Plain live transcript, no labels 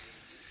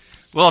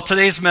Well,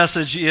 today's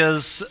message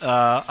is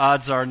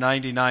odds are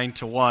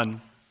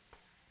 99-1,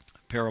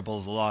 parable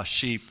of the lost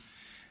sheep.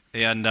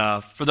 And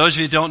for those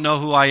of you who don't know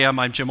who I am,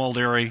 I'm Jim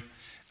O'Leary.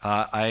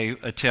 I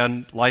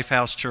attend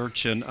Lifehouse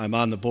Church, and I'm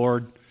on the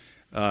board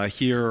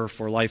here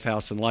for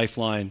Lifehouse and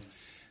Lifeline.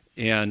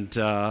 And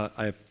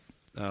I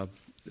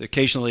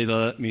occasionally they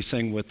let me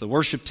sing with the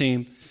worship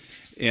team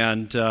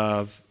and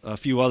a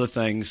few other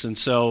things. And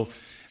so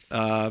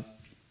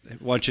I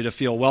want you to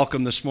feel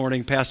welcome this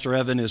morning. Pastor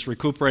Evan is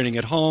recuperating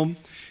at home.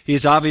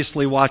 He's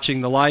obviously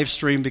watching the live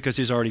stream because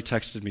he's already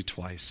texted me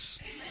twice.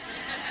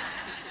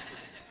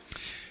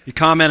 He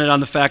commented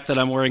on the fact that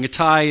I'm wearing a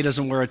tie. He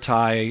doesn't wear a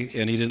tie,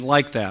 and he didn't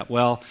like that.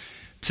 Well,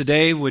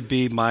 today would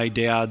be my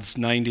dad's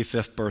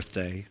 95th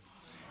birthday.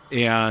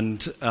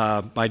 And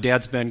my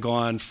dad's been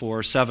gone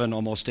for 7,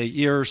 almost 8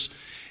 years.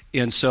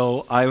 And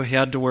so I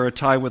had to wear a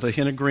tie with a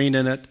hint of green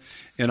in it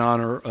in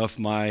honor of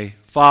my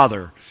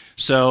father.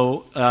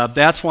 So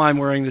that's why I'm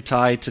wearing the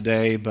tie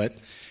today, but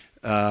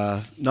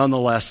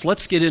nonetheless,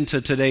 let's get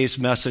into today's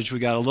message. We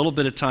got a little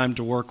bit of time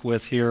to work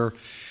with here.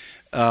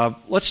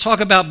 Let's talk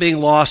about being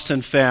lost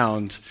and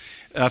found.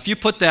 If you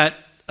put that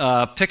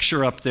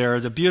picture up there,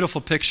 the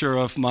beautiful picture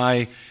of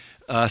my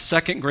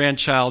second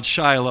grandchild,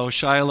 Shiloh.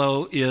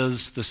 Shiloh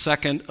is the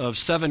second of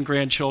 7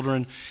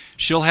 grandchildren.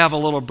 She'll have a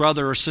little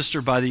brother or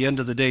sister by the end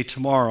of the day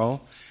tomorrow.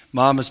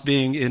 Mom is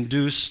being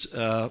induced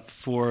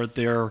for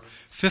their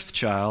 5th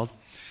child.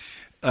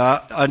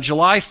 On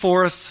July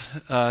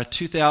 4th,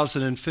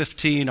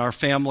 2015, our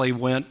family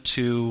went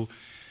to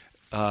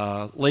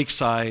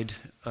Lakeside.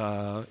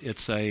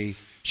 It's a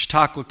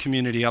Chautauqua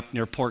community up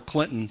near Port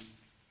Clinton,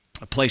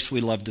 a place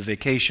we love to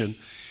vacation.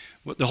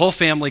 The whole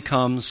family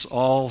comes,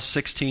 all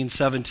 16,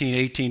 17,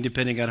 18,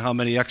 depending on how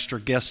many extra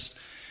guests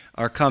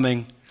are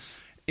coming.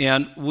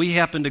 And we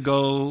happened to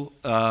go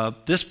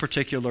this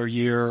particular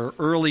year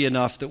early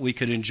enough that we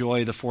could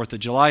enjoy the 4th of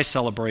July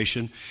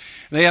celebration.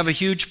 They have a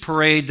huge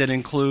parade that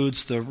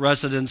includes the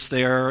residents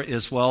there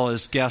as well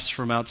as guests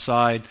from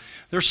outside.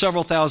 There's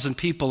several thousand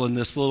people in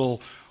this little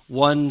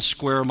 1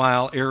 square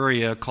mile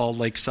area called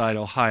Lakeside,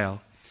 Ohio.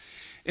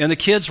 And the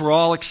kids were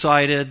all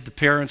excited. The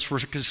parents were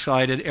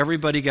excited.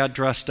 Everybody got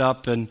dressed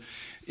up in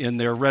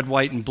their red,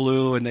 white, and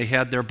blue, and they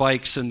had their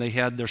bikes and they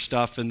had their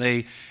stuff, and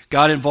they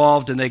got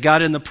involved and they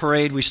got in the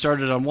parade. We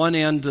started on one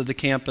end of the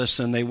campus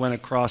and they went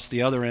across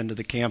the other end of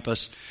the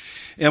campus.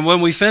 And when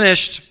we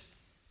finished,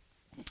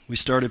 we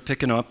started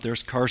picking up.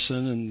 There's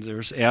Carson and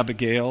there's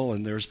Abigail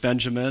and there's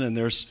Benjamin and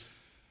there's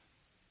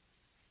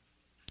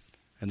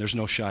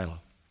no Shiloh.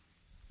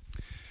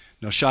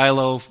 Now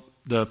Shiloh,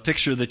 the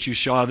picture that you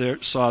saw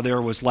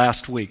there was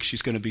last week.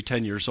 She's going to be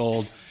 10 years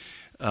old.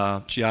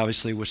 She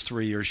obviously was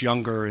 3 years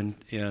younger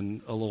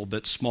and a little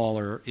bit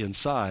smaller in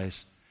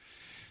size.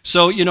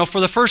 So,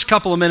 for the first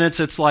couple of minutes,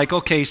 it's like,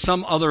 okay,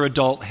 some other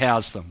adult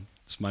has them.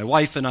 It's my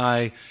wife and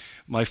I,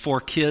 my 4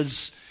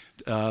 kids,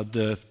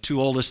 the 2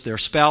 oldest, their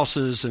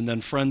spouses, and then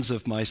friends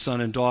of my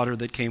son and daughter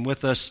that came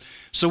with us.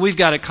 So we've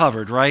got it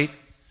covered, right?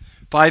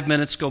 5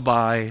 minutes go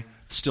by,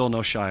 still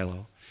no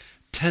Shiloh.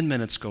 10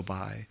 minutes go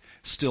by,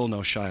 still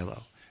no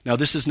Shiloh. Now,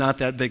 this is not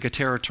that big a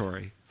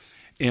territory.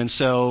 And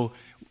so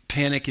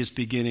panic is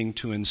beginning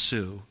to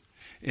ensue.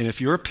 And if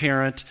you're a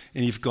parent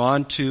and you've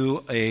gone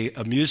to an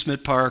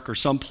amusement park or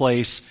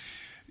someplace,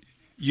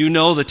 you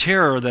know the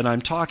terror that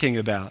I'm talking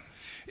about.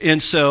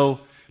 And so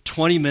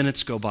 20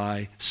 minutes go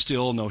by,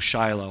 still no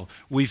Shiloh.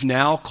 We've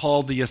now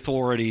called the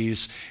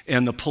authorities,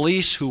 and the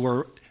police who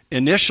were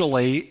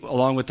initially,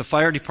 along with the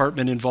fire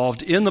department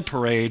involved in the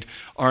parade,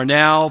 are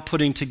now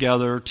putting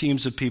together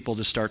teams of people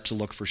to start to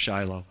look for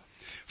Shiloh.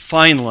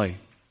 Finally,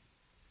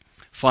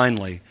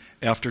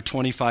 after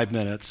 25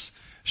 minutes,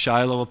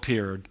 Shiloh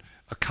appeared.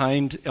 A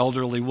kind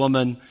elderly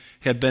woman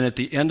had been at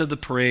the end of the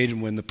parade,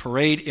 and when the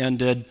parade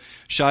ended,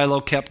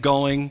 Shiloh kept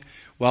going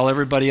while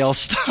everybody else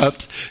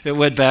stopped. It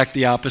went back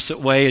the opposite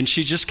way, and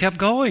she just kept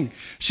going.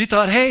 She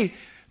thought, hey,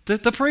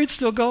 the parade's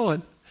still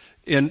going.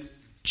 And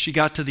she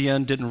got to the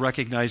end, didn't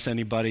recognize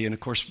anybody, and of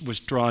course was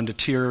drawn to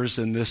tears,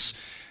 and this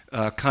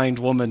kind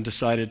woman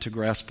decided to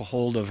grasp a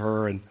hold of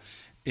her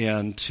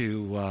and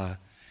to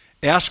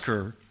ask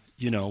her,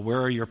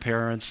 where are your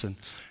parents? And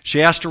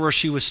she asked her where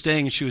she was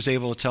staying, and she was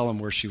able to tell them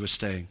where she was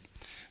staying.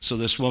 So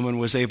this woman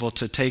was able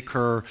to take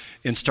her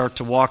and start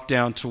to walk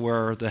down to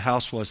where the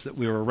house was that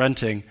we were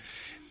renting,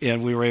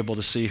 and we were able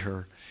to see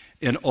her.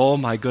 And oh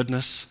my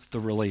goodness, the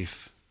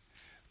relief,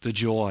 the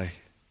joy.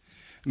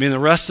 I mean, the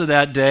rest of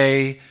that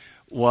day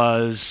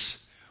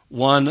was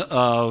one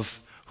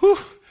of,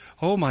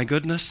 oh my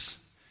goodness.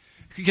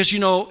 Because,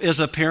 as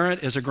a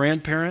parent, as a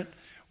grandparent,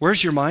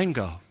 where's your mind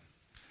go?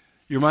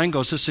 Your mind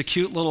goes, this is a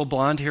cute little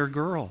blonde-haired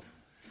girl.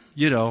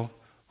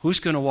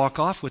 Who's going to walk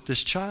off with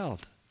this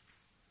child?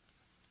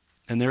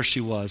 And there she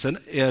was.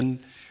 And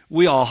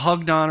we all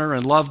hugged on her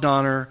and loved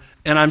on her.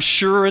 And I'm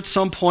sure at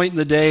some point in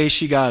the day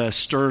she got a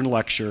stern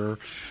lecture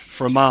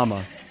from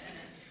Mama.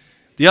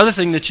 The other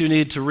thing that you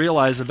need to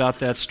realize about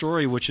that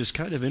story, which is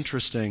kind of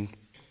interesting,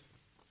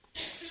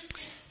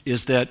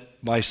 is that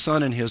my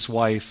son and his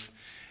wife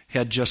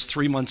had just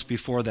 3 months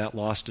before that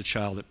lost a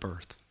child at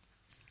birth.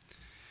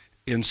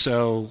 And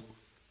so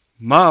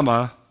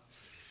Mama,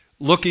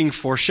 looking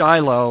for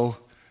Shiloh,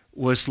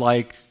 was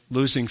like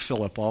losing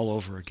Philip all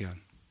over again.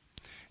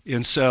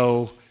 And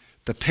so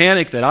the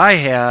panic that I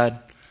had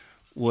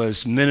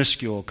was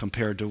minuscule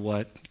compared to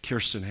what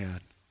Kirsten had.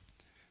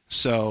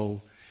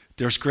 So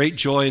there's great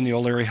joy in the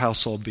O'Leary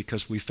household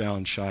because we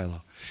found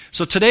Shiloh.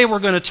 So today we're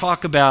going to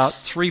talk about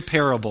 3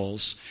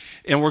 parables,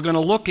 and we're going to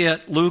look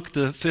at Luke,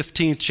 the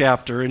 15th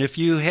chapter. And if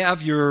you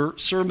have your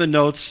sermon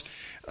notes,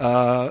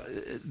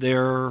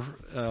 they're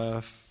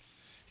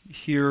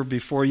here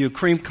before you,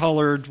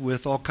 cream-colored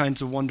with all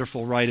kinds of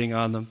wonderful writing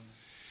on them.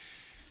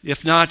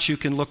 If not, you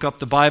can look up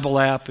the Bible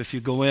app. If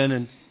you go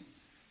in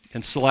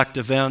and select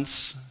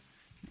events,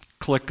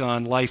 click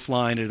on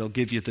Lifeline, it'll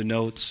give you the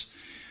notes.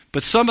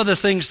 But some of the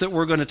things that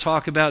we're going to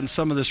talk about and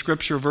some of the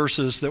scripture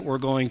verses that we're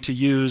going to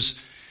use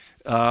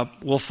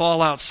will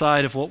fall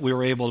outside of what we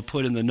were able to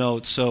put in the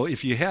notes. So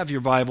if you have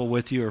your Bible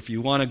with you, or if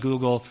you want to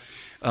Google,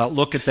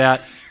 look at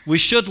that. We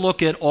should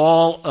look at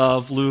all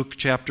of Luke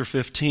chapter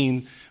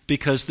 15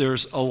 because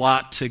there's a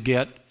lot to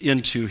get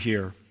into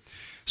here.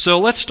 So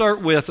let's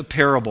start with a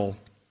parable.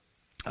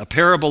 A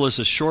parable is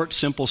a short,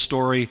 simple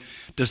story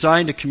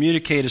designed to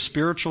communicate a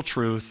spiritual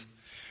truth,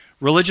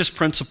 religious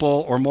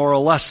principle, or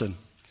moral lesson.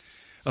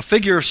 A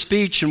figure of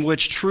speech in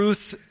which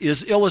truth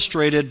is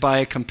illustrated by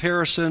a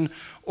comparison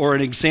or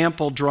an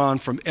example drawn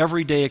from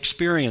everyday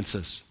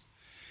experiences.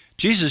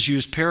 Jesus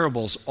used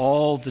parables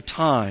all the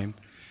time,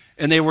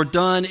 and they were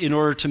done in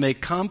order to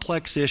make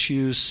complex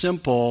issues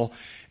simple,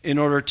 in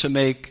order to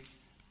make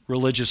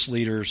religious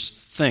leaders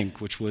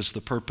think, which was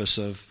the purpose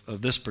of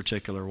this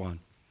particular one.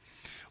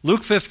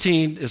 Luke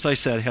 15, as I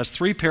said, has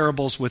 3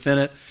 parables within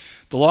it: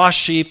 the lost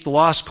sheep, the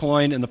lost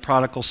coin, and the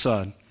prodigal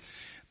son.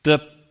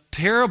 The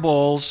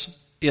parables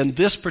in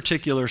this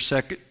particular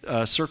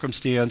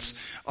circumstance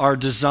are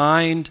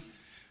designed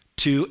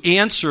to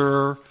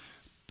answer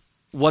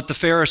what the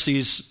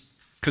Pharisees'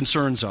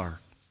 concerns are.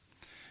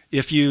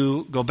 If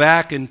you go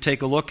back and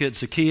take a look at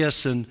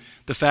Zacchaeus and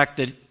the fact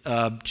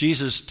that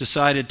Jesus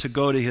decided to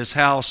go to his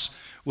house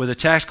with a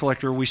tax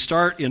collector, we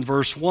start in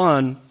verse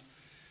 1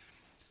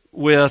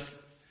 with,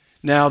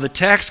 "Now the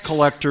tax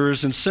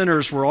collectors and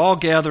sinners were all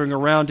gathering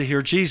around to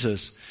hear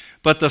Jesus.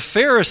 But the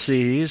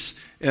Pharisees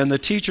and the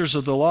teachers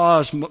of the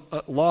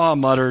law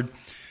muttered,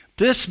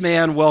 'This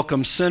man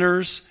welcomes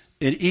sinners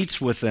and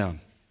eats with them.'"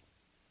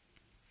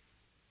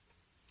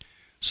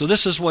 So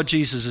this is what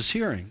Jesus is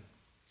hearing.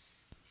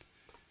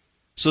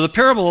 So the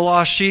parable of the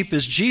lost sheep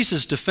is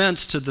Jesus'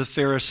 defense to the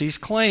Pharisees'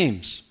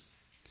 claims.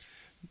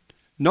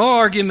 No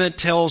argument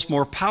tells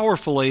more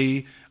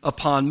powerfully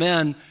upon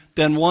men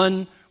than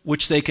one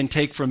which they can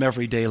take from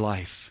everyday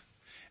life.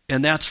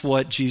 And that's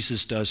what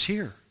Jesus does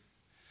here.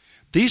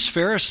 These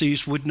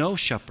Pharisees would know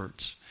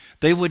shepherds.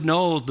 They would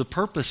know the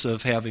purpose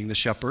of having the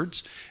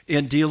shepherds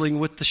in dealing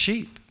with the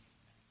sheep.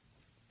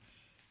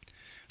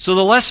 So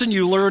the lesson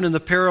you learn in the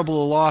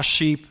parable of the lost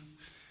sheep,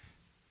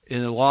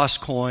 in the lost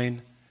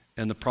coin,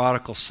 and the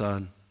prodigal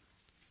son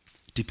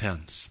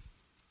depends.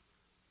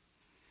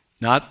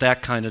 Not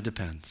that kind of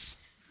depends.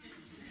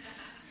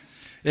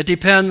 It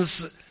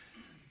depends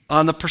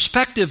on the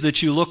perspective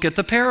that you look at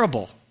the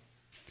parable.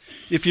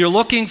 If you're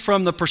looking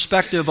from the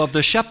perspective of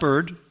the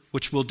shepherd,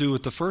 which we'll do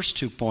with the first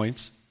 2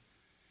 points,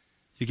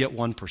 you get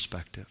one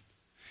perspective.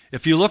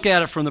 If you look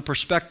at it from the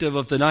perspective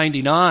of the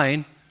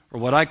 99, or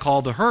what I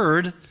call the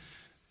herd,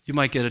 you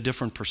might get a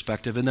different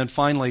perspective. And then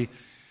finally,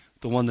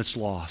 the one that's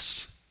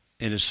lost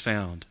and is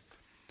found.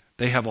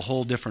 They have a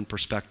whole different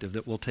perspective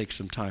that we'll take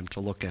some time to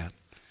look at.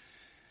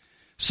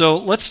 So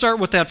let's start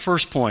with that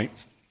first point.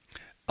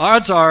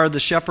 Odds are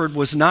the shepherd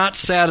was not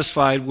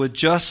satisfied with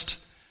just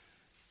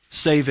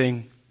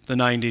saving the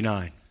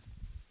 99.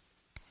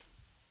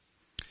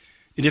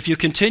 And if you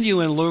continue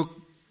in Luke,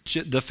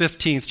 the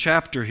 15th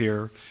chapter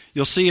here,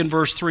 you'll see in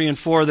verse 3 and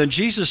 4, then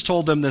Jesus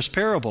told them this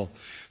parable.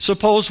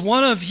 Suppose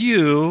one of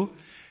you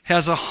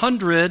has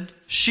 100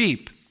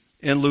 sheep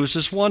and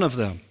loses one of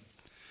them.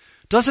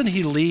 Doesn't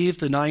he leave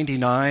the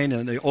 99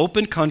 in the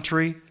open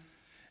country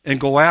and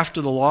go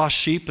after the lost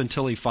sheep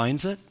until he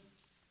finds it?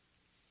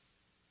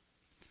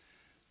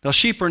 Now,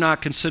 sheep are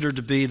not considered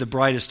to be the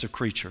brightest of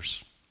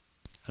creatures.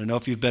 I don't know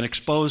if you've been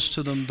exposed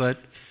to them,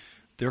 but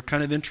they're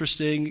kind of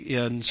interesting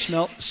and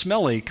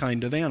smelly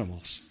kind of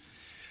animals.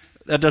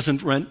 That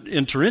doesn't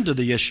enter into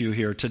the issue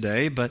here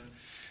today, but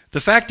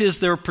the fact is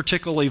they're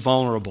particularly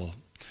vulnerable.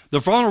 They're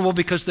vulnerable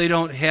because they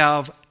don't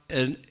have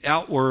an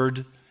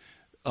outward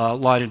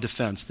line of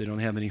defense. They don't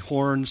have any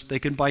horns. They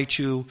can bite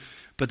you,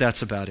 but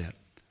that's about it.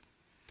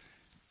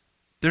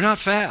 They're not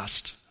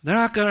fast. They're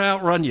not going to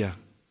outrun you.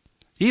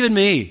 Even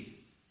me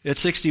at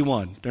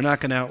 61, they're not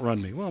going to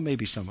outrun me. Well,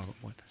 maybe some of them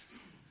would.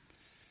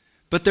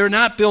 But they're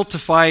not built to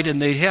fight, and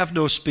they have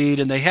no speed,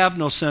 and they have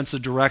no sense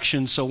of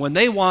direction. So when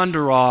they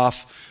wander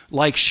off,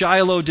 like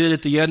Shiloh did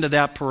at the end of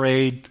that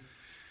parade,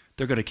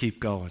 they're going to keep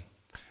going.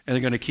 And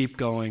they're going to keep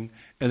going,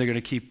 and they're going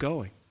to keep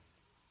going.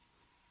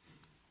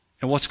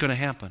 And what's going to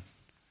happen?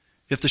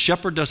 If the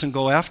shepherd doesn't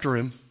go after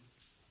him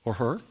or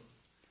her,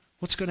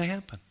 what's going to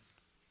happen?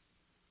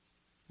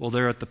 well,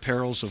 they're at the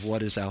perils of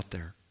what is out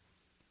there.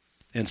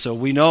 And so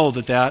we know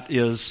that that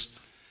is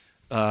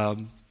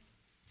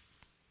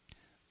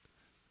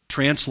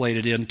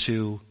translated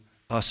into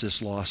us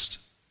as lost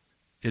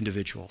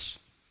individuals.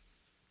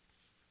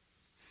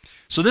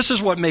 So this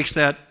is what makes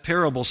that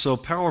parable so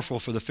powerful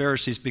for the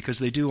Pharisees, because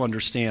they do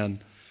understand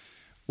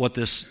what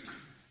this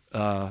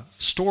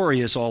story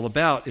is all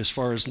about as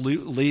far as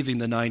leaving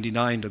the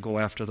 99 to go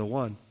after the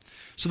one.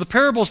 So the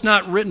parable is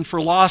not written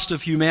for lost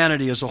of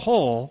humanity as a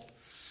whole,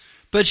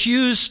 but it's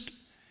used,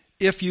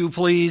 if you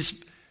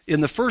please, in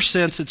the first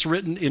sense, it's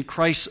written in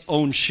Christ's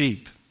own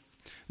sheep.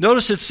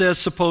 Notice it says,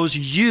 suppose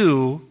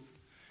you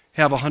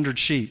have 100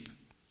 sheep.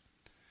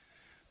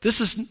 This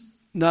is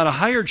not a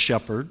hired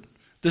shepherd.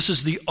 This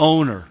is the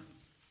owner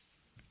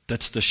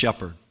that's the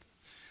shepherd.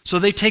 So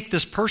they take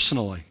this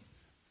personally.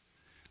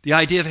 The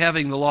idea of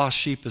having the lost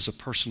sheep is a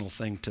personal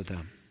thing to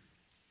them.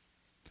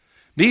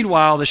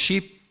 Meanwhile, the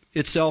sheep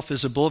itself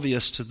is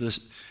oblivious to the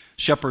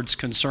shepherd's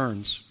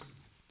concerns.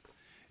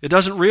 It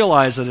doesn't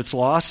realize that it's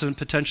lost and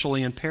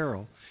potentially in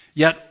peril.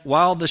 Yet,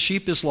 while the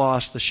sheep is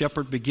lost, the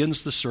shepherd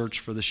begins the search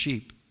for the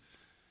sheep.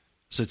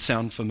 Does it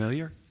sound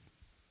familiar?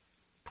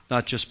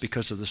 Not just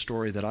because of the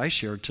story that I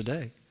shared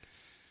today.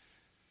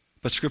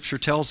 But Scripture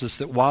tells us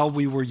that while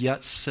we were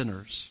yet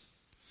sinners,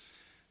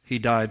 He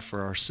died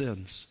for our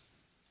sins,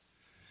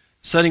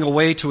 setting a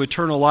way to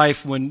eternal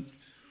life when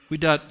we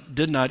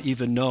did not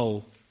even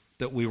know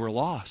that we were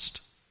lost.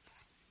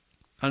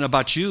 I don't know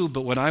about you,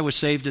 but when I was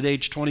saved at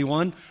age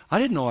 21, I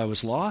didn't know I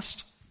was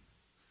lost.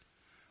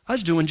 I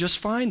was doing just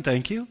fine,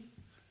 thank you.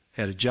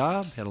 Had a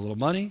job, had a little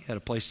money, had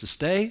a place to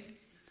stay.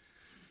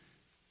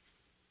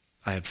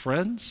 I had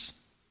friends.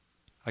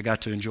 I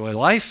got to enjoy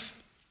life.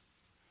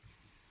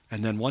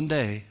 And then one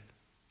day,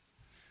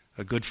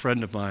 a good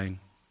friend of mine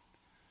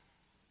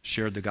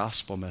shared the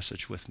gospel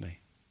message with me.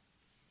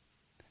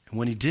 And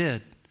when he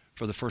did,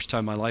 for the first time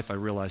in my life, I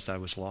realized I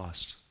was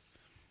lost.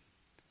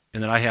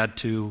 And that I had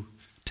to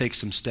take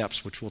some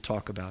steps, which we'll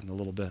talk about in a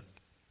little bit.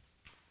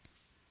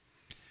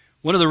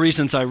 One of the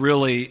reasons I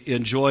really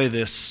enjoy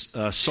this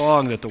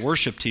song that the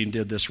worship team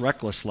did, this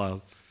Reckless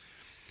Love,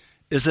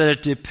 is that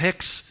it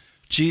depicts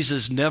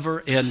Jesus'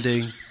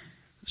 never-ending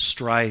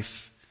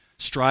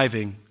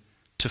striving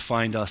to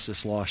find us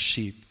as lost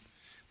sheep.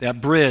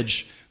 That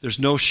bridge, there's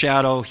no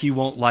shadow He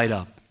won't light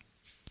up.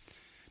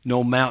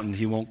 No mountain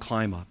He won't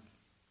climb up.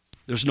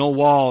 There's no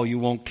wall You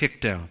won't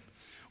kick down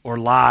or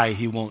lie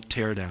He won't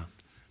tear down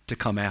to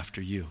come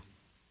after you.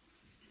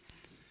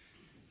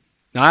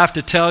 Now I have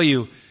to tell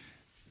you,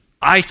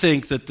 I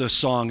think that the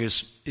song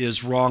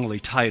is wrongly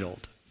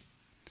titled.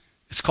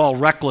 It's called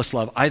Reckless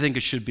Love. I think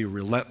it should be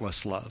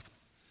Relentless Love.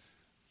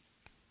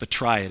 But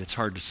try it, it's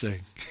hard to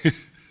sing.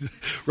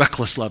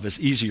 Reckless love is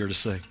easier to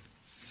sing.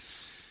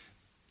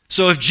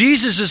 So if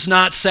Jesus is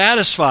not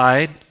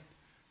satisfied,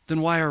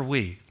 then why are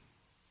we?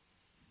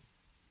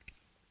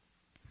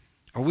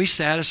 Are we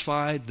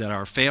satisfied that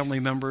our family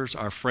members,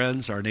 our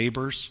friends, our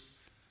neighbors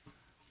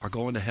are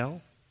going to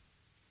hell?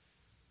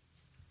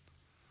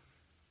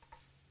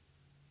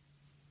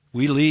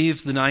 We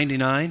leave the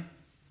 99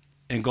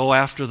 and go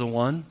after the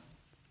one,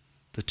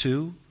 the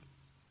two,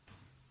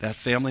 that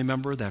family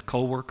member, that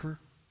coworker.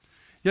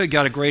 You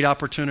got a great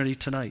opportunity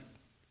tonight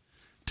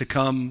to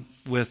come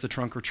with the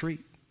trunk or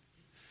treat.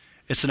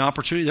 It's an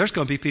opportunity. There's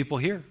going to be people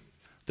here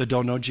that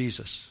don't know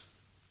Jesus.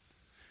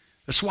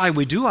 That's why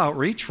we do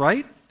outreach,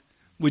 right?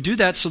 We do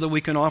that so that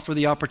we can offer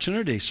the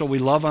opportunity. So we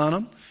love on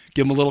them,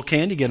 give them a little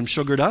candy, get them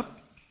sugared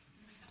up,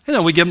 and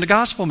then we give them the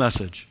gospel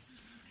message.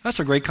 That's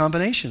a great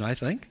combination, I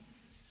think.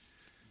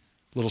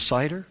 A little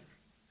cider.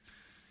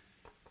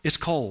 It's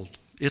cold.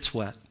 It's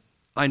wet.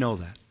 I know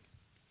that.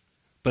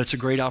 But it's a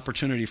great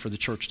opportunity for the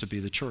church to be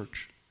the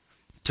church,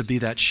 to be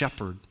that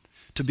shepherd,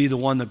 to be the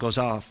one that goes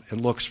off and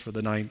looks for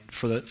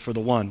the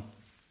one.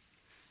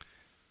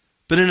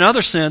 But in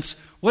another sense,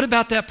 what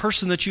about that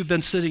person that you've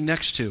been sitting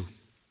next to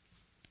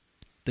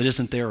that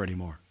isn't there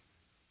anymore?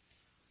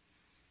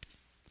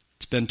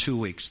 It's been 2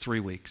 weeks,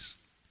 3 weeks,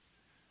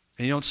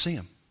 and you don't see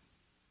him.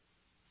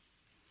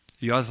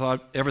 You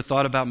ever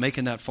thought about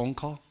making that phone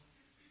call?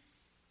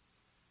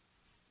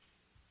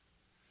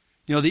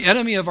 You know, the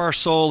enemy of our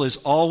soul is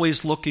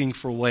always looking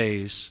for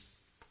ways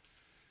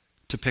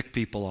to pick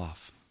people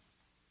off.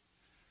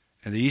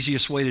 And the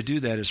easiest way to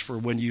do that is for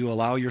when you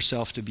allow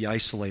yourself to be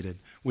isolated.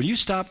 When you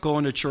stop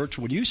going to church,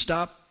 when you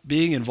stop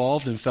being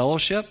involved in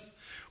fellowship,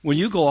 when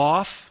you go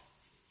off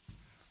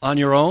on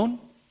your own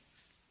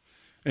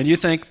and you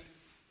think,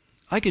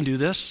 I can do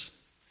this.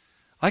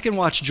 I can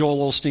watch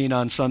Joel Osteen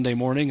on Sunday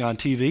morning on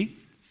TV.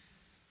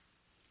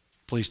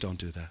 Please don't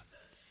do that.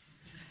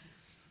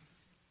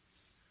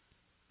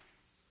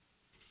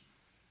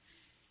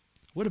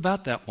 What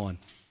about that one?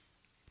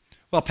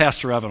 Well,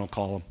 Pastor Evan will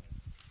call him.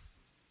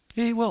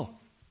 Yeah, he will.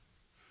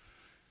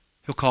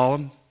 He'll call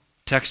him,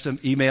 text him,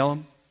 email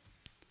him.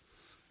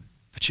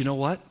 But you know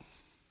what?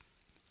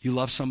 You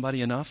love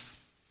somebody enough,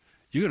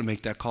 you're going to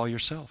make that call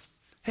yourself.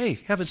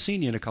 Hey, haven't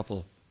seen you in a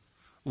couple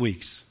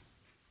weeks.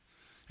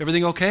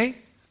 Everything okay?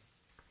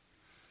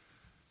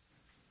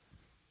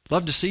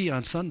 Love to see you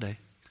on Sunday.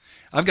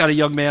 I've got a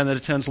young man that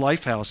attends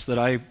Lifehouse that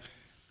I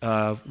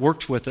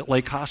worked with at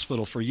Lake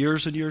Hospital for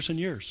years and years and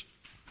years.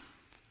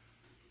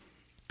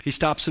 He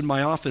stops in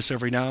my office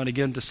every now and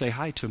again to say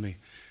hi to me,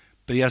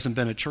 but he hasn't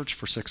been at church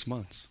for 6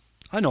 months.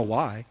 I know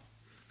why.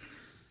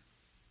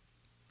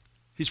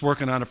 He's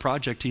working on a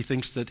project he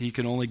thinks that he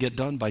can only get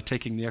done by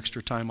taking the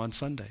extra time on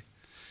Sunday.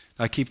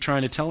 I keep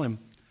trying to tell him,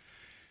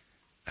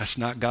 that's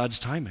not God's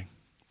timing.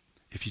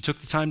 If you took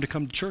the time to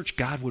come to church,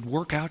 God would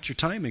work out your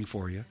timing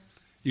for you.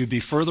 You'd be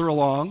further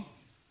along.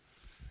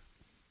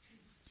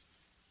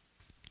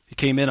 He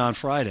came in on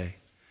Friday.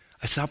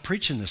 I said, I'm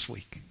preaching this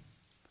week.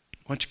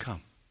 Why don't you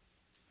come?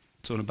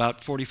 So in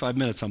about 45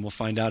 minutes, I'm going to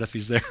find out if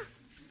he's there.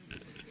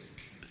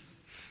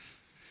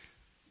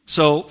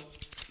 So,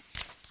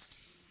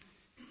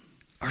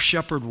 our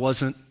shepherd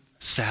wasn't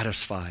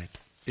satisfied,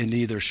 and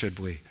neither should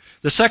we.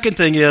 The second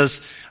thing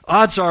is,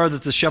 odds are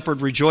that the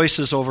shepherd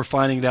rejoices over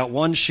finding that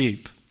one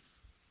sheep.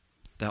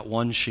 That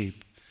one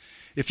sheep.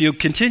 If you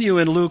continue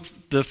in Luke,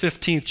 the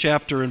 15th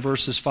chapter, in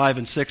verses 5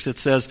 and 6, it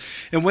says,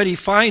 and when he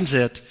finds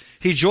it,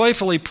 he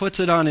joyfully puts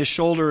it on his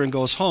shoulder and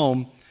goes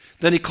home.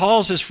 Then he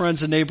calls his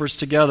friends and neighbors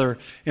together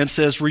and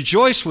says,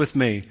 rejoice with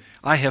me,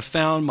 I have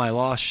found my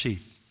lost sheep.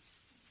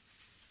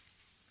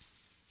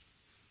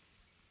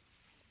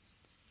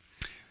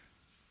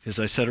 As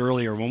I said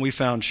earlier, when we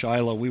found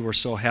Shiloh, we were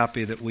so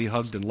happy that we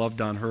hugged and loved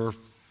on her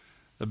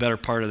the better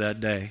part of that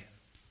day.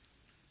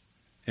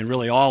 And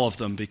really all of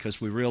them,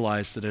 because we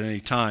realized that at any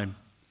time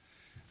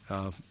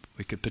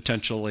we could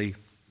potentially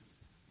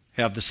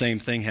have the same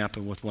thing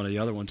happen with one of the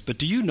other ones. But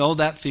do you know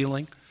that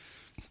feeling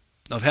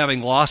of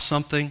having lost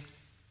something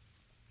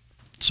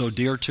so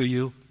dear to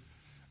you,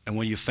 and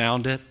when you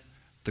found it,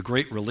 the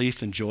great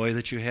relief and joy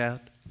that you had?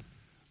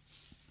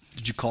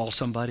 Did you call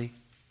somebody?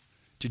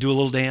 Did you do a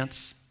little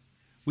dance?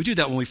 We do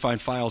that when we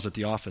find files at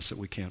the office that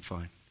we can't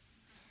find.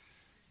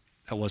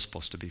 That was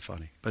supposed to be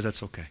funny, but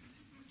that's okay.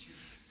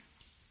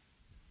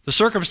 The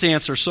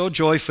circumstances are so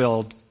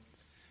joy-filled,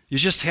 you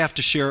just have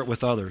to share it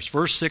with others.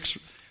 Verse 6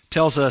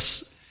 tells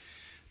us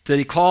that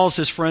he calls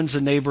his friends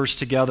and neighbors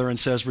together and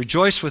says,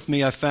 rejoice with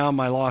me, I found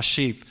my lost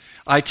sheep.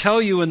 I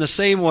tell you in the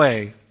same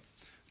way,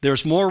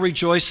 there's more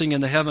rejoicing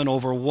in the heaven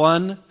over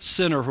one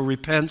sinner who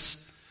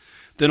repents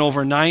than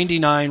over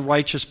 99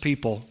 righteous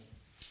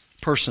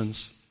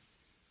persons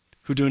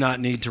who do not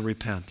need to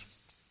repent.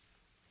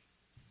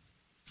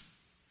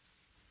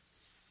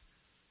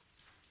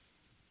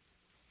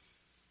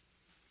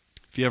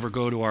 If you ever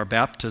go to our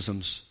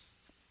baptisms,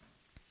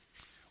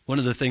 one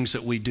of the things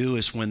that we do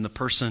is when the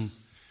person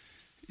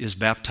is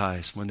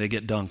baptized, when they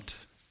get dunked,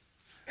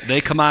 they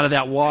come out of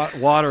that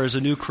water as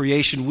a new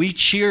creation. We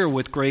cheer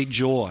with great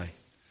joy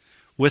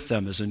with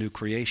them as a new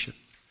creation.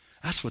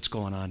 That's what's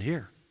going on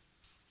here.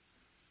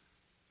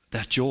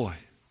 That joy.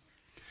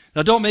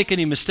 Now, don't make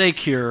any mistake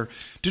here.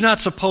 Do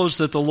not suppose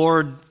that the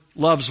Lord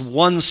loves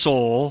one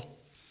soul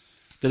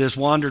that has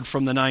wandered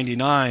from the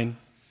 99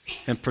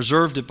 and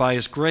preserved it by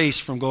his grace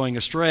from going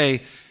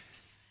astray,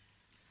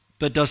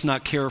 but does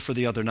not care for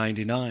the other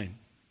 99.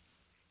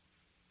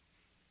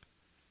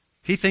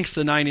 He thinks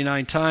the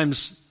 99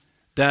 times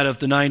that of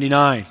the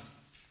 99.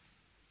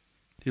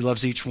 He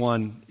loves each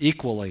one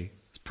equally.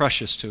 It's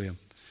precious to him,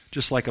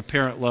 just like a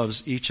parent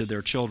loves each of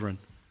their children.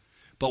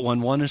 But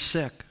when one is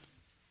sick,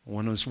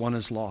 one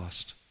is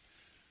lost,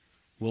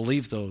 we'll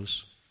leave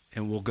those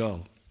and we'll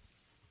go.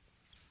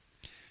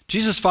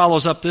 Jesus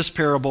follows up this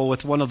parable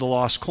with one of the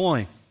lost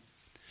coin.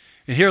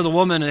 And here the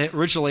woman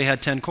originally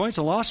had 10 coins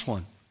and lost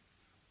one.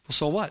 Well,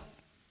 so what?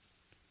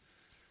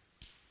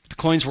 The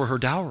coins were her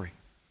dowry.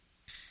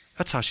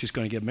 That's how she's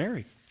going to get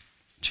married.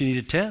 She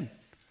needed 10.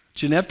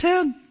 She didn't have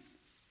 10.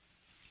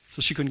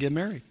 So she couldn't get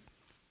married.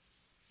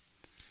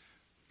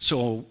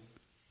 So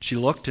she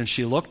looked and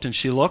she looked and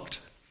she looked.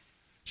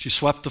 She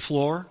swept the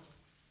floor.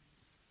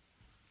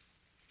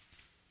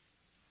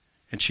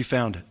 And she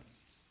found it.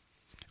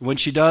 When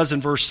she does,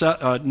 in verse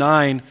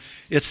 9,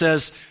 it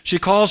says, she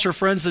calls her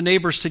friends and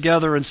neighbors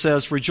together and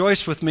says,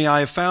 rejoice with me,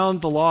 I have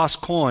found the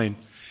lost coin.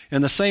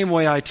 In the same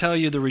way, I tell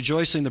you, the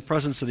rejoicing in the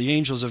presence of the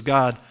angels of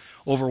God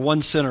over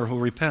one sinner who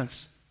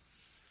repents.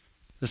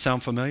 Does this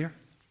sound familiar?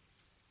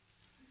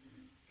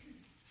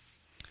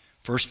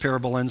 First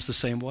parable ends the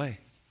same way.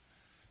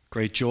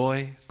 Great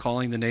joy,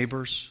 calling the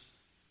neighbors,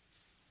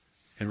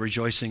 and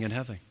rejoicing in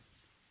heaven.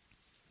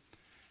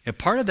 And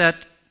part of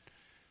that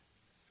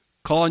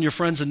calling your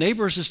friends and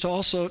neighbors is to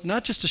also,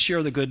 not just to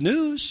share the good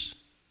news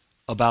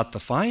about the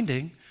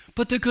finding,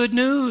 but the good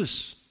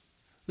news.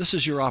 This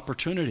is your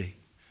opportunity.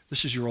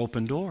 This is your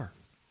open door.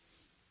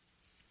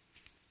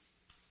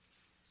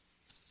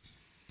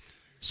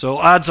 So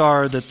odds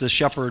are that the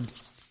shepherd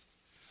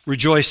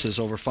rejoices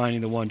over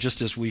finding the one,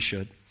 just as we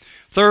should.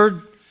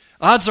 Third,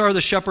 odds are the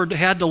shepherd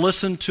had to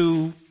listen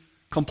to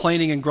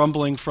complaining and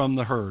grumbling from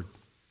the herd.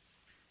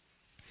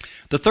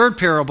 The third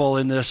parable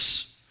in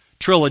this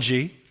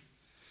trilogy,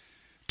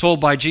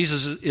 told by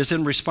Jesus, is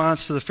in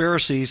response to the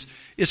Pharisees,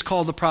 is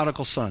called the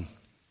prodigal son.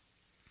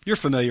 You're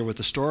familiar with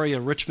the story. A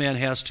rich man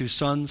has 2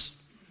 sons.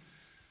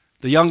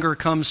 The younger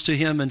comes to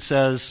him and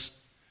says,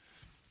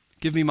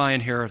 Give me my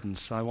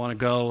inheritance. I want to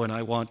go and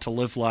I want to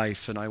live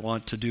life and I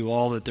want to do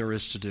all that there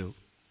is to do.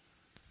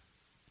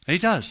 And he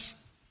does.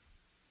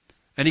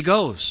 And he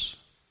goes.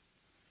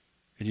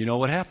 And you know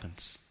what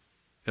happens?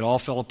 It all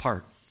fell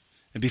apart.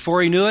 And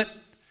before he knew it,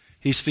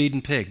 he's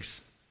feeding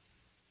pigs.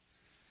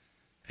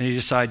 And he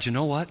decides, you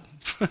know what?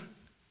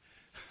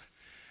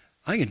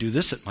 I can do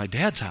this at my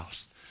dad's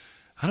house.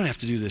 I don't have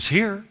to do this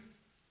here.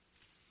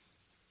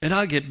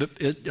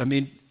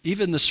 And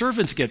even the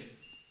servants get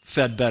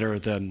fed better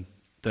than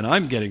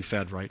I'm getting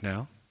fed right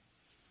now.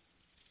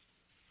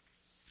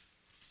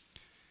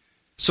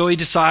 So he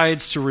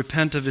decides to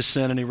repent of his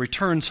sin and he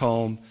returns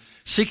home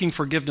seeking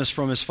forgiveness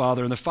from his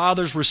father. And the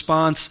father's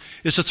response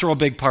is to throw a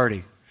big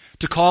party,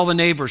 to call the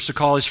neighbors, to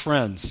call his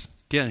friends.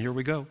 Again, here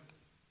we go.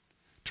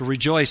 To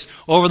rejoice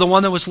over the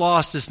one that was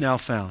lost is now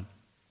found.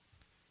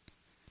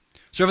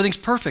 So everything's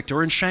perfect.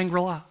 We're in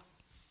Shangri-La,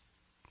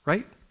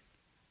 right?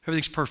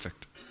 Everything's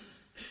perfect.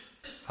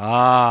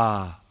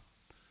 But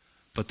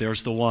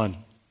there's the one.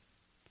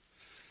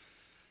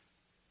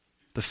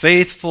 The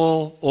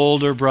faithful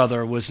older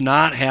brother was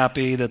not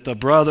happy that the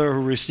brother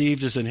who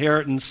received his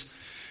inheritance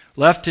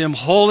left him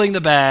holding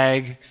the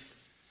bag,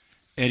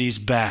 and he's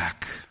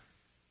back.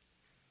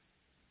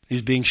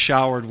 He's being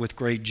showered with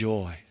great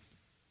joy.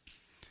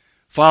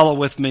 Follow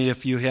with me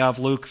if you have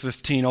Luke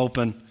 15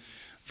 open,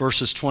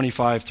 verses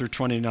 25 through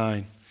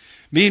 29.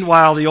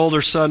 Meanwhile, the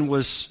older son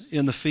was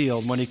in the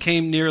field. When he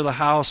came near the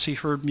house, he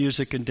heard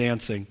music and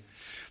dancing.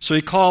 So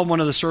he called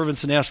one of the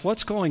servants and asked,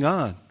 "What's going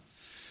on?"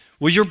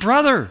 "Well, your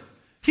brother,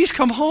 he's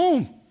come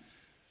home.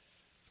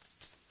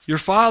 Your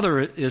father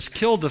has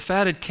killed the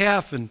fatted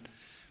calf, and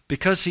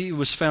because he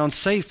was found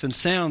safe and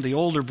sound, the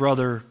older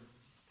brother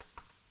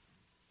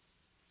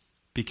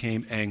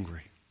became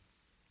angry,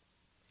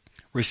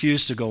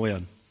 refused to go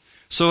in.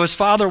 So his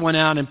father went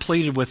out and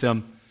pleaded with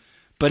him,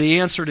 but he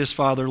answered his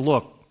father,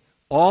 'Look,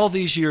 all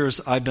these years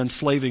I've been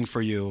slaving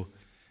for you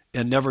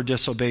and never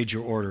disobeyed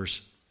your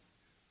orders.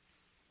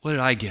 What did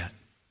I get?'"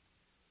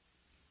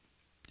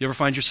 You ever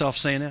find yourself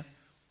saying that?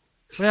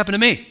 What happened to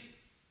me?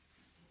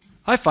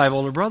 I have 5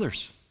 older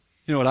brothers.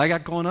 You know what I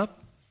got going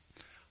up?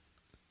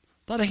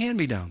 A lot of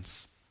hand-me-downs.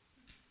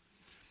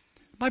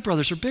 My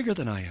brothers are bigger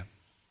than I am.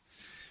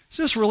 It's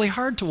just really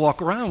hard to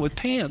walk around with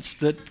pants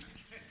that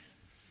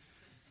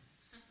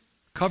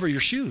cover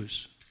your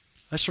shoes.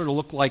 I sort of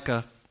look like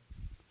no,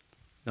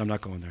 I'm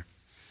not going there.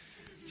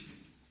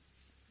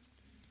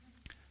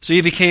 So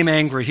he became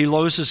angry. He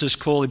loses his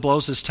cool. He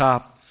blows his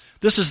top.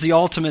 This is the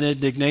ultimate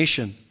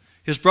indignation.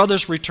 His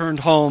brothers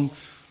returned home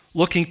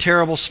looking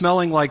terrible,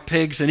 smelling like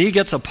pigs, and he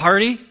gets a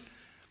party?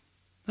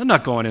 I'm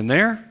not going in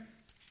there.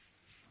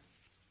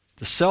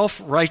 The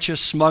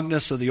self-righteous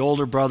smugness of the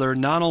older brother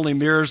not only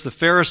mirrors the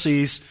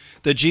Pharisees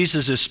that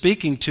Jesus is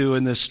speaking to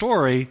in this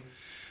story,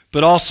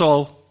 but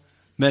also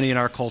many in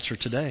our culture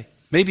today,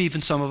 maybe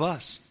even some of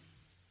us.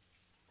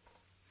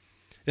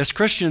 As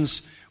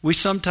Christians, we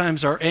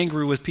sometimes are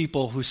angry with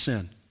people who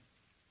sin.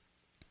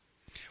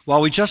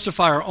 While we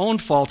justify our own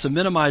faults and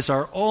minimize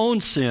our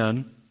own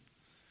sin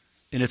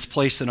in its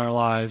place in our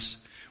lives,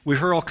 we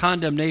hurl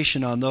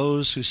condemnation on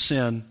those who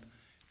sin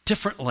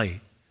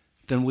differently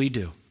than we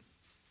do.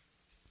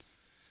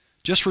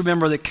 Just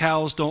remember that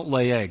cows don't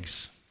lay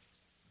eggs.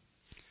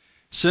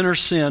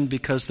 Sinners sin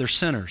because they're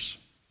sinners.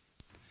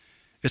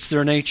 It's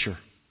their nature.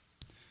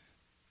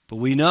 But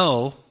we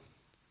know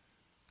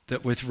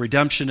that with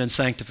redemption and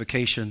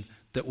sanctification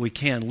that we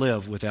can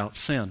live without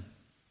sin.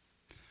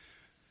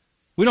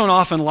 We don't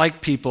often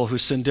like people who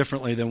sin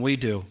differently than we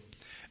do.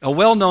 A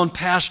well-known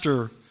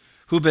pastor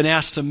who'd been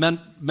asked to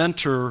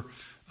mentor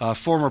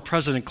former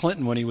President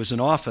Clinton when he was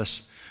in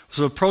office was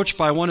approached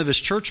by one of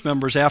his church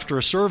members after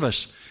a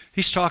service.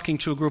 He's talking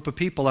to a group of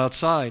people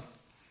outside.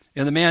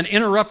 And the man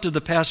interrupted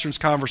the pastor's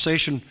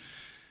conversation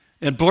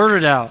and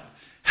blurted out,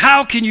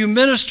 "How can you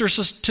minister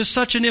to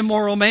such an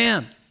immoral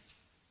man?"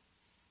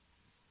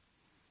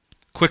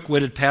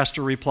 Quick-witted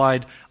pastor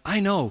replied, "I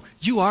know,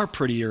 you are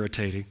pretty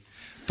irritating,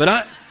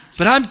 but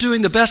I'm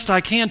doing the best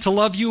I can to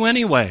love you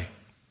anyway."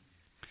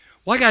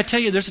 Well, I got to tell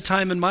you, there's a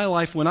time in my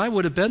life when I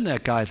would have been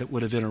that guy that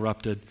would have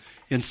interrupted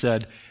and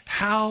said,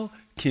 "How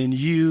can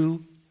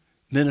you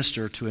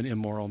minister to an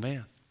immoral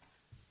man?"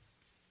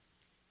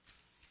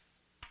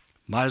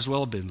 Might as well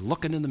have been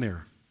looking in the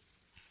mirror.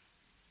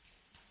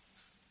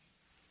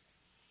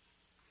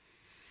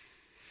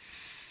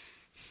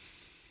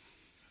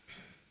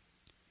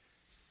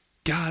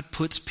 God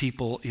puts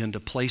people into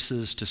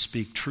places to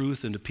speak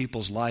truth into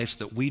people's lives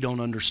that we don't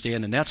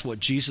understand, and that's what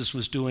Jesus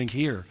was doing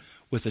here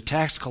with the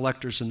tax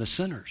collectors and the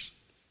sinners.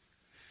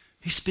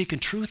 He's speaking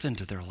truth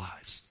into their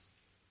lives.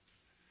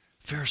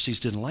 Pharisees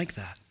didn't like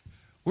that.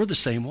 We're the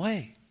same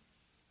way.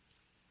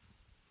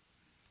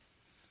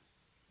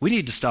 We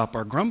need to stop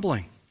our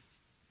grumbling.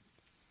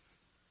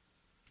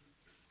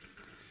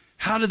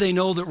 How do they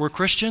know that we're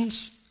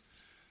Christians?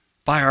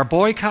 By our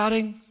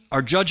boycotting,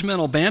 our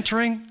judgmental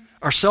bantering,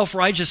 our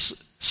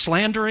self-righteous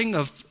slandering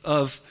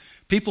of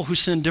people who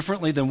sin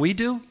differently than we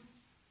do?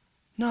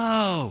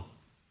 No.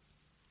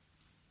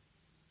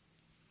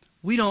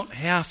 We don't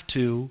have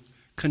to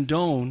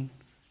condone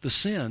the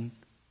sin,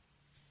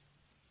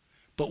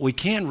 but we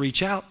can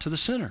reach out to the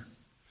sinner.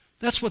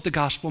 That's what the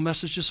gospel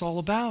message is all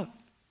about.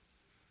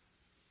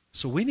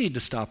 So we need to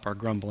stop our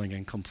grumbling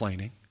and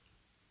complaining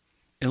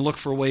and look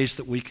for ways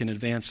that we can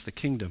advance the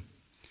kingdom.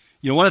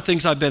 You know, one of the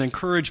things I've been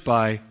encouraged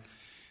by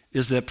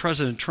is that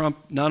President Trump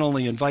not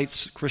only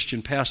invites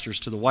Christian pastors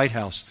to the White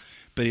House,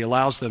 but he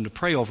allows them to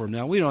pray over him.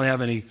 Now, we don't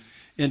have any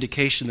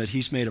indication that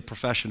he's made a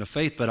profession of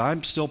faith, but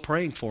I'm still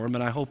praying for him,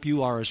 and I hope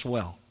you are as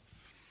well.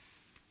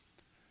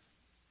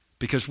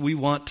 Because we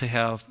want to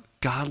have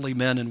godly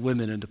men and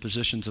women into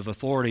positions of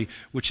authority,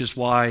 which is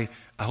why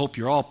I hope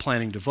you're all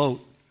planning to vote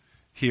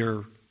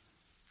here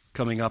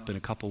coming up in a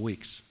couple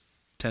weeks.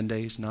 10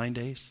 days, 9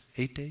 days,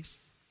 8 days?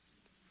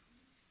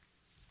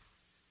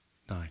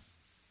 9.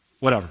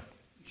 Whatever.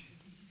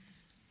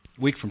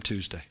 Week from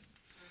Tuesday.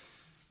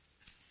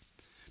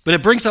 But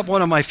it brings up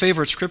one of my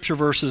favorite scripture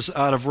verses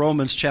out of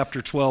Romans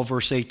chapter 12,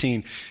 verse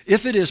 18.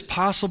 If it is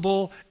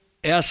possible,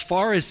 as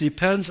far as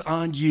depends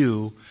on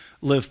you,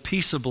 live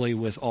peaceably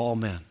with all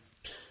men.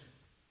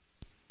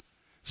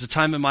 There's a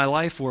time in my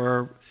life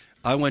where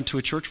I went to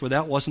a church where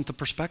that wasn't the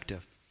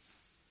perspective.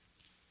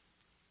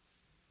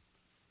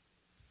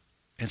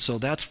 And so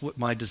that's what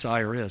my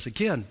desire is.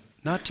 Again,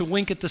 not to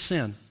wink at the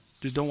sin.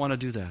 You don't want to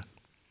do that.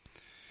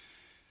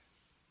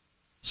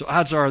 So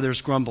odds are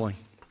there's grumbling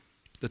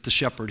that the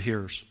shepherd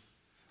hears,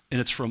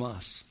 and it's from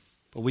us.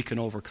 But we can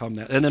overcome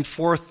that. And then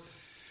fourth,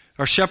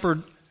 our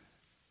shepherd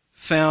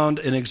found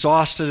an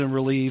exhausted and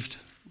relieved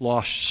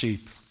lost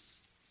sheep.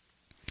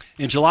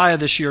 In July of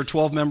this year,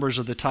 12 members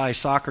of the Thai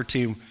soccer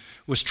team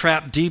was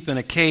trapped deep in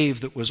a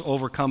cave that was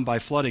overcome by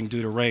flooding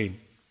due to rain.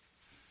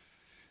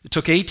 It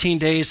took 18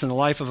 days in the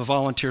life of a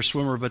volunteer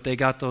swimmer, but they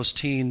got those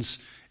teens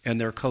and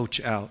their coach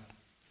out.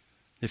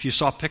 If you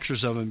saw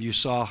pictures of them, you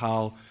saw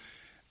how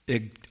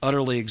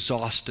utterly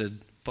exhausted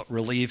but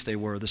relieved they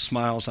were. The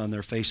smiles on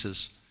their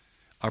faces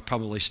are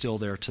probably still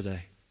there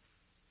today.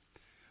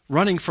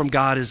 Running from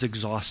God is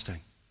exhausting.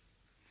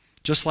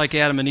 Just like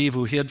Adam and Eve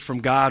who hid from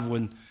God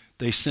when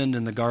they sinned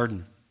in the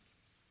garden.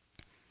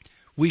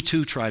 We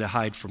too try to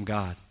hide from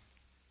God.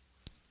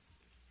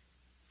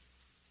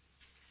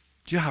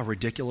 Do you know how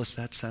ridiculous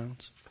that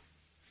sounds?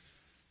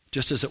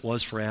 Just as it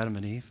was for Adam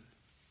and Eve.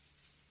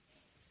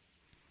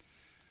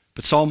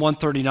 But Psalm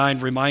 139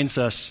 reminds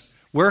us,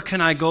 where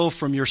can I go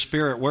from your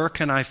spirit? Where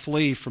can I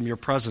flee from your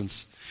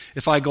presence?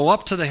 If I go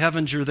up to the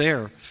heavens, you're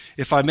there.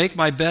 If I make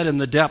my bed in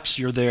the depths,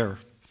 you're there.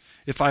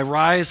 If I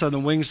rise on the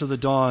wings of the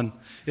dawn,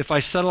 if I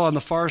settle on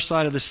the far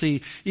side of the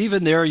sea,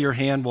 even there your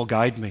hand will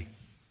guide me.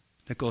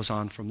 It goes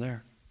on from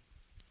there.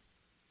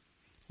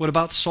 What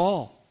about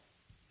Saul?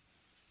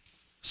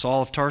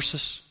 Saul of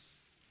Tarsus?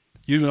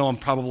 You know him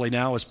probably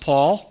now as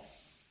Paul.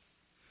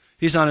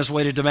 He's on his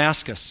way to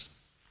Damascus.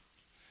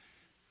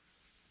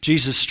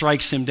 Jesus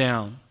strikes him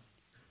down,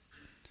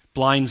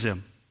 blinds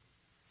him.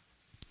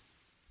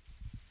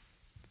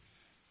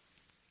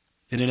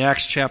 And in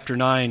Acts chapter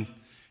 9,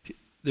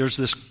 there's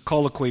this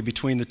colloquy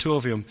between the two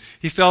of them.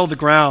 He fell to the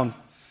ground,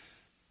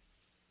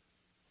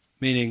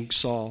 meaning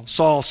Saul.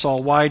 Saul,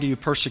 Saul, why do you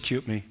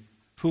persecute me?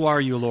 Who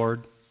are you,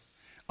 Lord?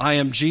 I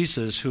am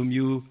Jesus, whom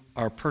you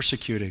are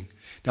persecuting.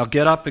 Now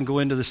get up and go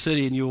into the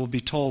city, and you will be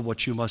told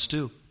what you must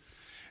do.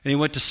 And he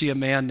went to see a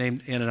man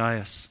named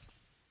Ananias,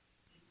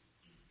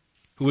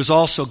 who was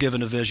also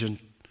given a vision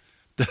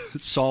that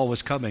Saul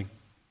was coming.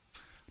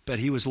 But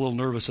he was a little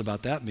nervous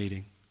about that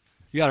meeting.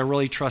 You got to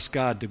really trust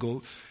God to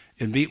go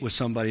and meet with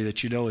somebody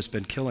that you know has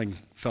been killing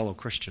fellow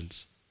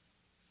Christians.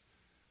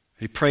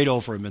 He prayed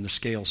over him and the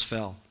scales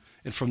fell.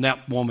 And from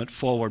that moment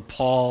forward,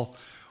 Paul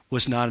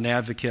was not an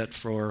advocate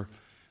for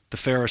the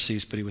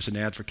Pharisees, but he was an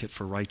advocate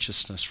for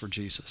righteousness for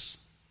Jesus.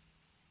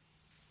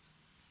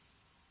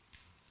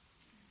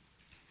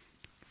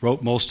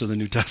 Wrote most of the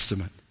New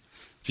Testament.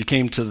 If you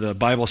came to the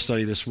Bible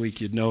study this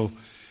week, you'd know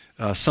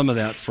some of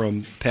that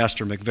from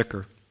Pastor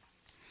McVicker.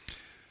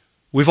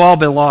 We've all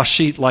been lost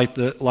sheep like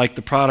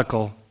the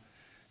prodigal.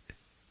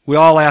 We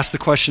all ask the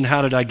question,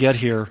 how did I get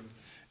here?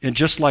 And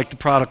just like the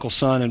prodigal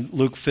son in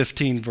Luke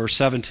 15, verse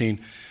 17,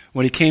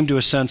 when he came to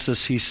his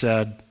senses, he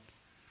said,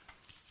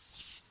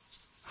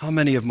 how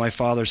many of my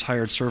father's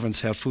hired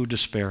servants have food to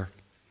spare,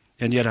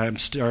 and yet I am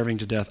starving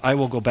to death? I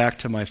will go back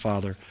to my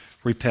father.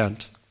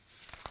 Repent.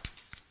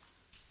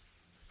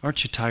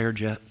 Aren't you tired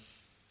yet?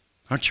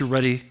 Aren't you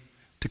ready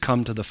to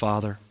come to the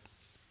Father?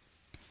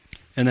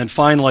 And then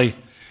finally,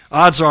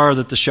 odds are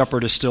that the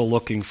shepherd is still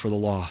looking for the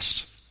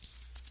lost.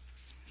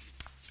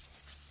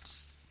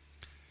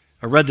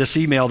 I read this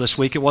email this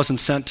week. It wasn't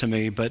sent to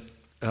me, but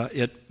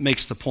it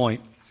makes the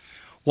point.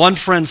 One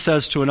friend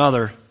says to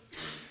another,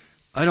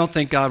 I don't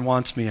think God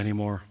wants me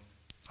anymore.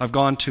 I've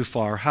gone too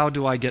far. How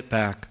do I get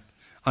back?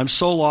 I'm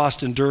so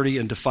lost and dirty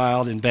and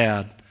defiled and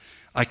bad.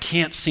 I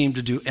can't seem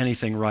to do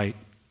anything right.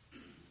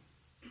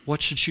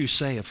 What should you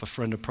say if a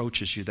friend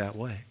approaches you that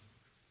way?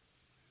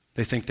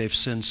 They think they've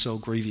sinned so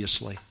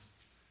grievously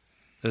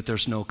that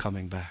there's no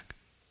coming back.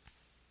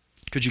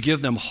 Could you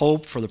give them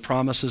hope for the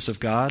promises of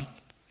God?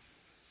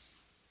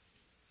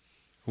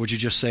 Or would you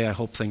just say, I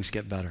hope things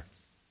get better?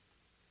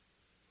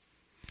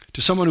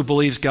 To someone who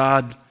believes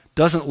God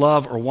doesn't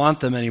love or want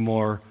them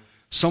anymore,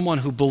 someone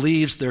who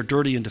believes they're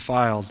dirty and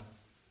defiled,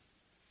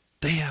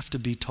 they have to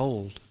be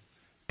told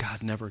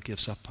God never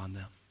gives up on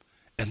them.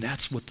 And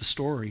that's what the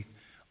story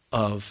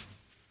of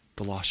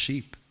the lost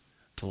sheep,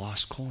 the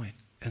lost coin,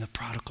 and the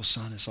prodigal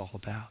son is all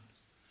about.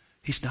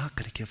 He's not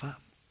going to give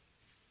up.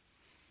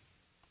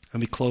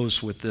 Let me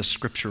close with this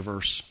scripture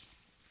verse.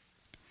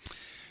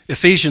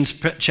 Ephesians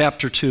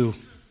chapter 2.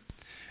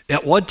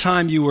 At one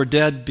time you were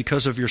dead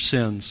because of your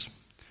sins.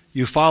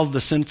 You followed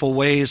the sinful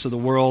ways of the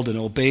world and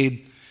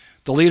obeyed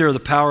the leader of the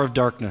power of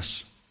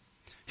darkness.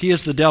 He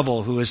is the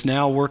devil who is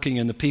now working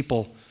in the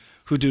people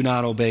who do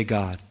not obey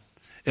God.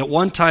 At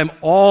one time,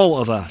 all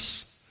of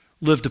us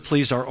lived to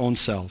please our own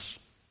selves,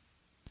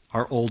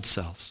 our old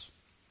selves.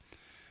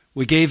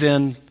 We gave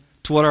in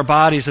to what our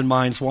bodies and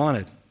minds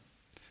wanted.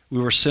 We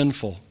were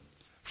sinful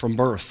from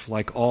birth,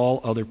 like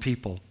all other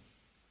people,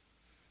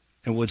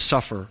 and would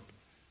suffer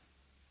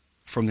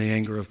from the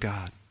anger of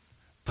God.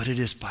 But it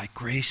is by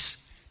grace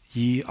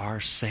ye are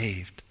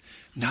saved,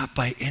 not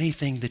by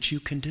anything that you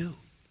can do.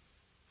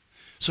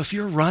 So if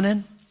you're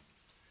running,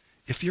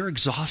 if you're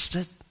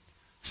exhausted,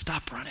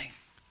 stop running.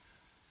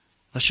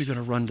 Unless you're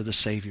going to run to the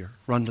Savior,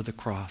 run to the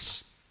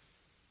cross.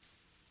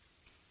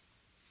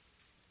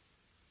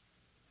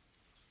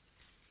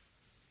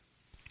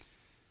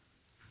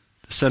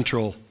 The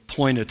central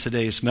point of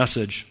today's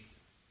message,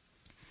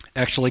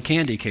 actually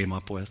Candy came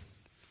up with.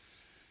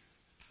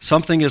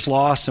 Something is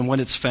lost, and when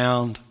it's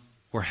found,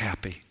 we're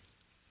happy.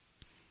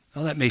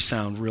 Now that may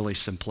sound really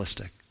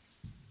simplistic,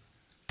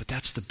 but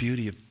that's the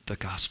beauty of the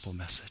gospel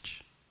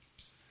message.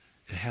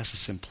 It has a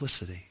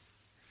simplicity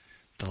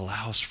that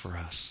allows for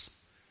us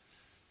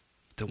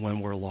that when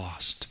we're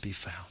lost to be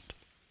found.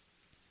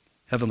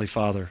 Heavenly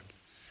Father,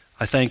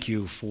 I thank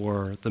you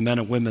for the men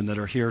and women that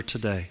are here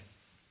today,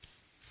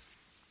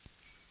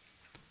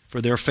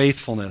 for their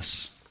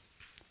faithfulness,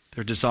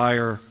 their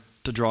desire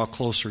to draw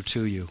closer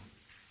to you.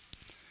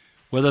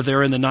 Whether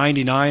they're in the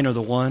 99 or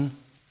the 1,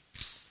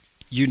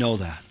 you know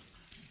that.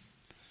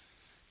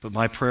 But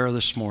my prayer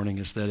this morning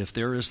is that if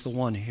there is the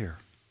one here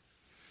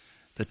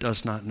that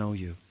does not know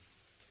you,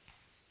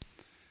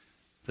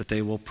 that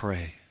they will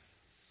pray,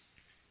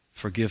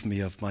 forgive me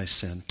of my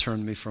sin,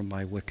 turn me from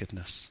my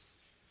wickedness,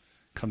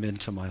 come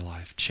into my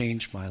life,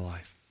 change my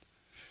life,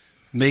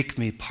 make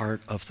me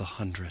part of the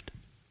 100,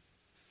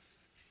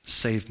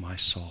 save my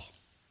soul,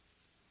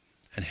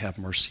 and have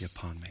mercy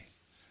upon me.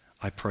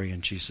 I pray in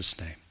Jesus'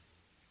 name.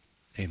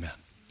 Amen.